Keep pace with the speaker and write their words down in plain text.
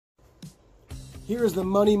Here is the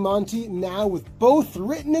Money Monte now with both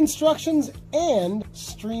written instructions and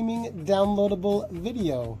streaming downloadable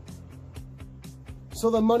video. So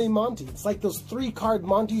the Money Monte, it's like those 3-card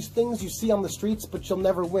Montes things you see on the streets, but you'll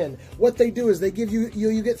never win. What they do is they give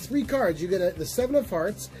you get 3 cards. You get the 7 of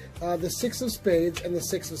hearts, the 6 of spades, and the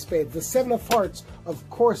 6 of spades. The 7 of hearts, of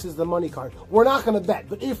course, is the money card. We're not going to bet,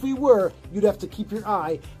 but if we were, you'd have to keep your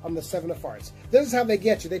eye on the 7 of hearts. This is how they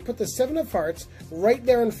get you. They put the 7 of hearts right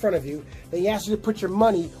there in front of you. They ask you to put your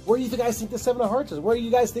money. Where do you guys think the 7 of hearts is? Where do you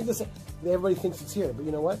guys think this? Everybody thinks it's here, but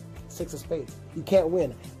you know what? 6 of spades. You can't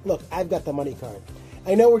win. Look, I've got the money card.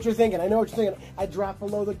 I know what you're thinking. I know what you're thinking. I drop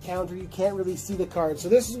below the counter. You can't really see the card. So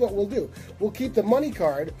this is what we'll do. We'll keep the money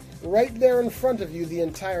card right there in front of you the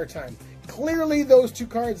entire time. Clearly those 2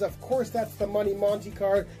 cards, of course, that's the Money Monte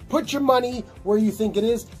card. Put your money where you think it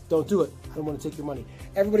is. Don't do it. I don't want to take your money.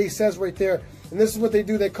 Everybody says right there, and this is what they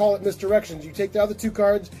do. They call it misdirections. You take the other 2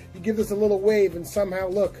 cards, you give this a little wave, and somehow,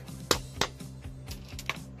 look,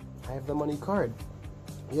 I have the money card.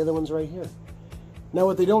 The other one's right here. Now,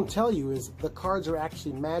 what they don't tell you is the cards are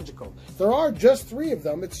actually magical. There are just 3 of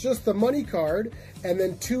them. It's just the money card and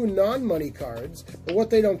then 2 non-money cards. But what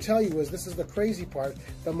they don't tell you is, this is the crazy part,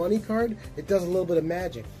 the money card, it does a little bit of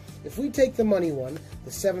magic. If we take the money one,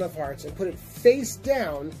 the 7 of hearts, and put it face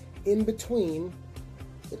down in between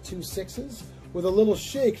the 2 6s with a little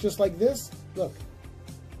shake just like this, look,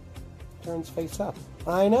 turns face up.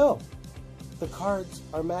 I know. The cards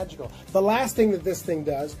are magical. The last thing that this thing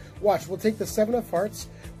does, watch, we'll take the 7 of hearts,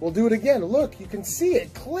 we'll do it again. Look, you can see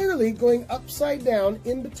it clearly going upside down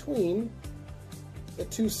in between the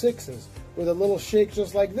 2 6s. With a little shake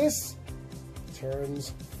just like this,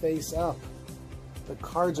 turns face up. The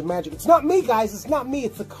cards are magic. It's not me, guys. It's not me.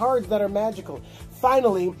 It's the cards that are magical.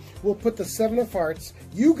 Finally, we'll put the 7 of hearts.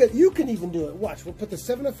 You can even do it. Watch, we'll put the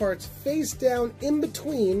 7 of hearts face down in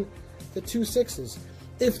between the 2 6s.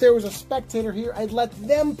 If there was a spectator here, I'd let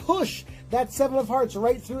them push that 7 of hearts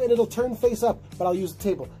right through and it'll turn face up. But I'll use the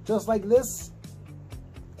table. Just like this.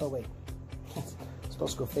 Oh, wait. It's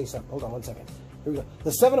supposed to go face up. Hold on one second. Here we go.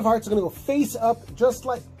 The 7 of hearts is going to go face up just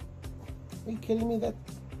like... Are you kidding me?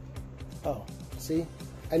 Oh, see?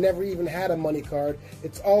 I never even had a money card.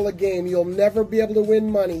 It's all a game. You'll never be able to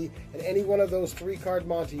win money in any one of those 3-card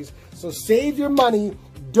Montes. So save your money.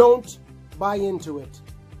 Don't buy into it.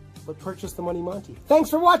 But purchase the Money Monte.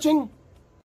 Thanks for watching!